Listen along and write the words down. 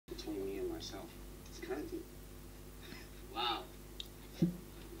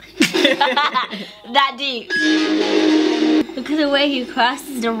That deep. Look at the way he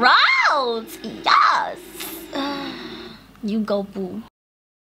crosses the roads. Yes. You go, boo.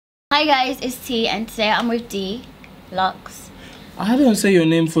 Hi guys, it's T and today I'm with DLuxx. I don't say your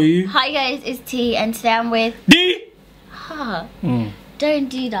name for you. Hi guys, it's T and today I'm with D. Huh. Don't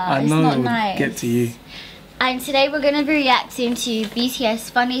do that. I it's know not it would nice. get to you. And today we're gonna be reacting to BTS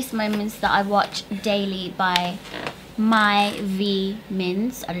funniest moments that I watch daily by My V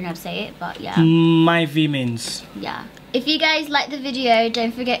Mins. I don't know how to say it, but yeah. My V Mins. Yeah. If you guys like the video,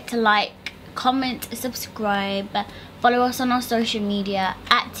 don't forget to like, comment, subscribe, follow us on our social media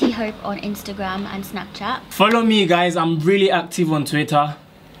at THope on Instagram and Snapchat. Follow me guys, I'm really active on Twitter.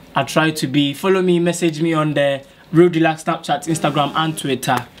 I try to be. Follow me, message me on the Real DLuxx Snapchat, Instagram and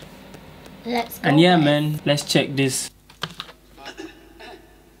Twitter. Let's go. And yeah man, let's check this.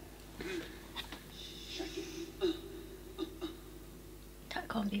 That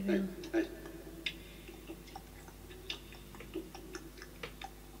can't be real.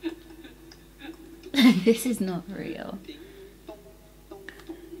 This is not real.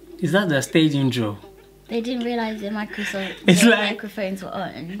 Is that the stage intro? They didn't realise the microphones were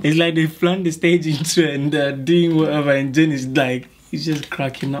on. It's like they planned the stage intro and they're doing whatever and Jen is like, he's just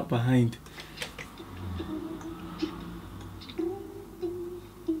cracking up behind.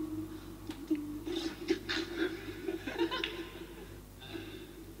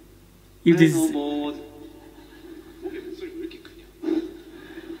 If this is...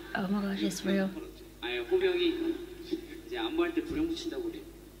 Oh my gosh, it's real.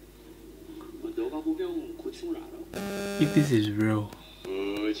 If this is real.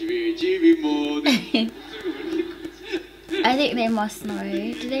 I think they must know.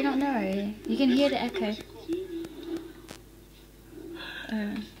 Do they not know? You can hear the echo.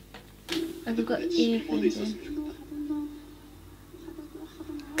 I've got earphones in.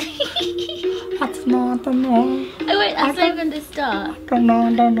 I don't know. Oh wait, that's not even the start. I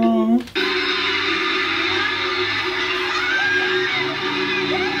don't know.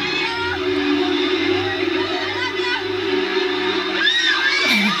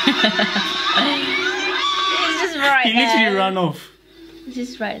 It's just right He literally ran off. It's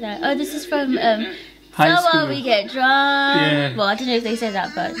just right there. Oh, this is from High So school. We Get Drunk. Yeah. Well, I don't know if they said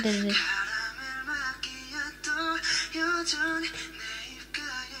that, but this is...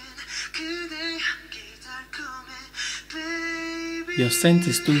 Your scent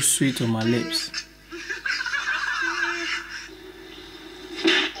is too sweet on my lips.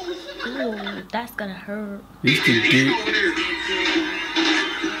 Ooh, that's gonna hurt. We used to do...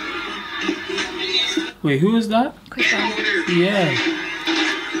 Wait, who was that? Chris Brown. Yeah.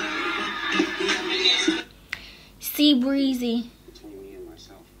 Sea Breezy.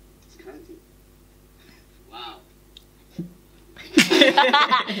 Wow.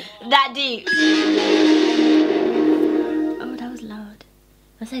 That deep. Oh, that was loud.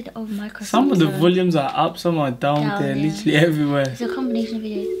 That's like the old microphone. Some of the volumes are up, some are down. They're yeah. literally everywhere. It's a combination of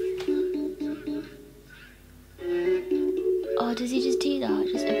videos. Oh, does he just do that?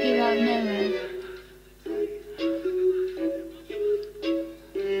 Just appear out of nowhere?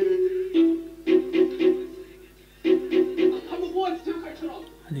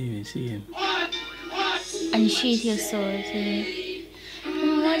 I didn't even see him. And sheath your sword.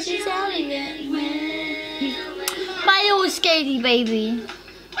 My little skatey baby.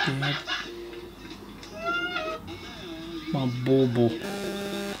 Yeah. My bobo.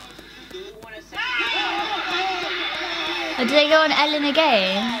 Oh, did they go on Ellen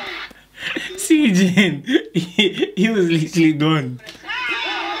again? See Jane, he was literally done.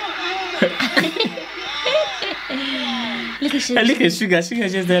 Look at And look at Sugar.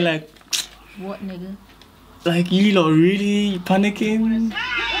 Sugar's just there like, what nigga? like you lot really panicking?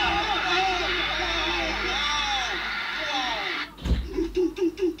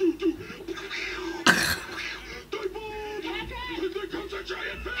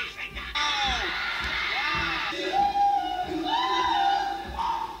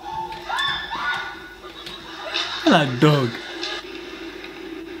 Like a dog.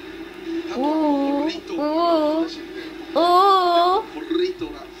 Ooh, ooh, ooh,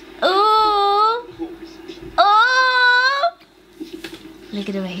 ooh, ooh. Look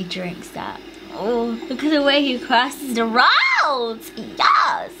at the way he drinks that. Oh, look at the way he crosses the roads.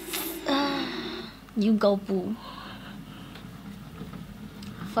 Yes. You go, boo.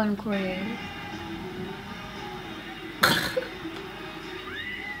 Fun career.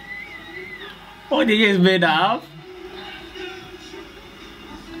 Oh, they just made that up?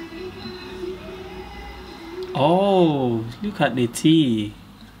 Oh, look at the tea.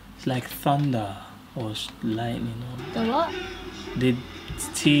 It's like thunder or lightning. The what? The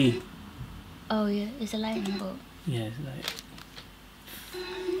tea. Oh yeah, it's a lightning bolt. Yeah, it's like.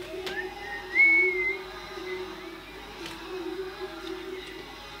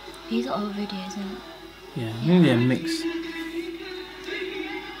 These are old videos, isn't it? Yeah, maybe a mix.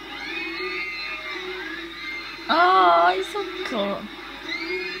 Oh, it's so cool.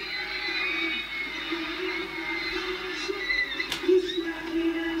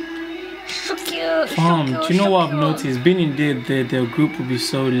 So cute. Do you know what I've noticed? Being in the group will be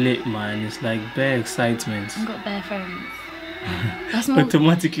so lit, man. It's like bare excitement. I've got bare friends. That's more,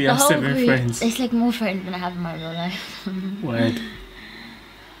 automatically I have 7 group, friends. It's like more friends than I have in my real life. Word.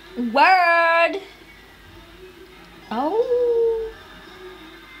 Word. Oh.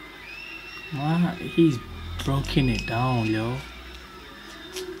 Man, he's broken it down, yo.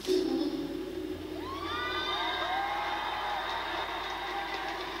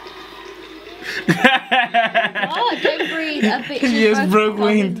 Oh, don't breathe. A bitch He just broke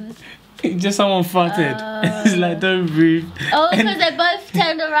wind. Just someone farted. It's like, don't breathe. Oh, because they both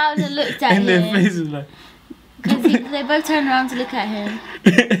turned around and looked at him. And their face is like. Because they both turned around to look at him.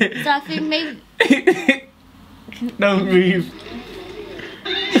 So I think maybe. Don't breathe.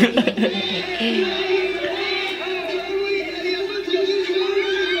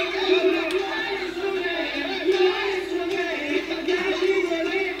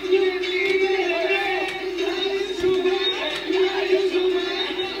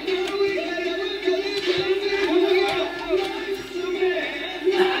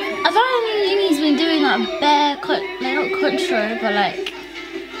 Bare, like not control, but like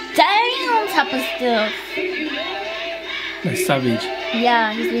damn type of stuff. Like savage.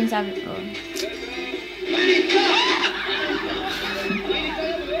 Yeah, he's being savage.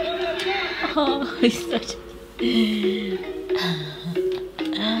 Oh, he's such.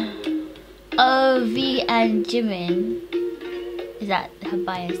 Oh, V and Jimin. Is that her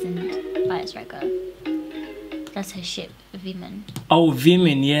bias and bias record? That's her ship, V-Man. Oh,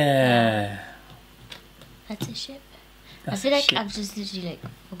 V-Man, yeah. That's a ship. That's I feel like ship. I've just literally like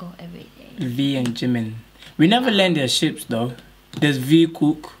forgot everything. V and Jimin. We never learned their ships though. There's V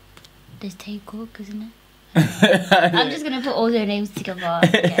Cook. There's Tay Cook, isn't it? I'm just gonna put all their names together. I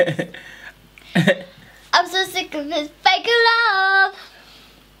guess. I'm so sick of this fake love.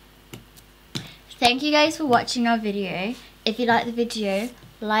 Thank you guys for watching our video. If you like the video,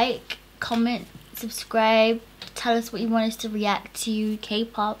 like, comment, subscribe. Tell us what you want us to react to,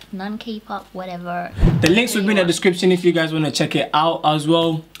 K-pop, non-K-pop, whatever. The links will be in the description if you guys want to check it out as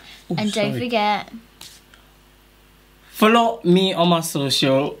well. Ooh, and don't forget, follow me on my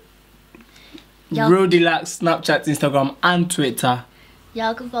social. DLuxx, Snapchat, Instagram and Twitter.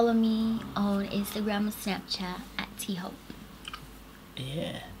 Y'all can follow me on Instagram and Snapchat at thope.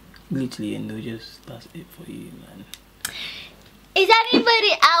 Yeah, literally, and that's it for you, man. Is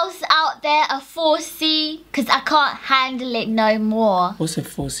anybody else out there a 4C? Because I can't handle it no more. What's a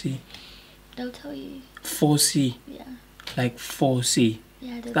 4C? They'll tell you. 4C? Yeah. Like 4C?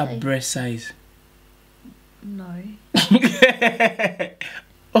 Yeah, they'll that tell you. breast size? No.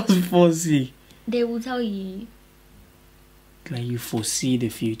 What's 4C? They will tell you. Like you foresee the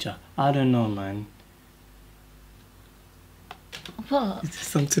future. I don't know, man. What? It's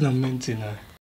something I'm meant to know.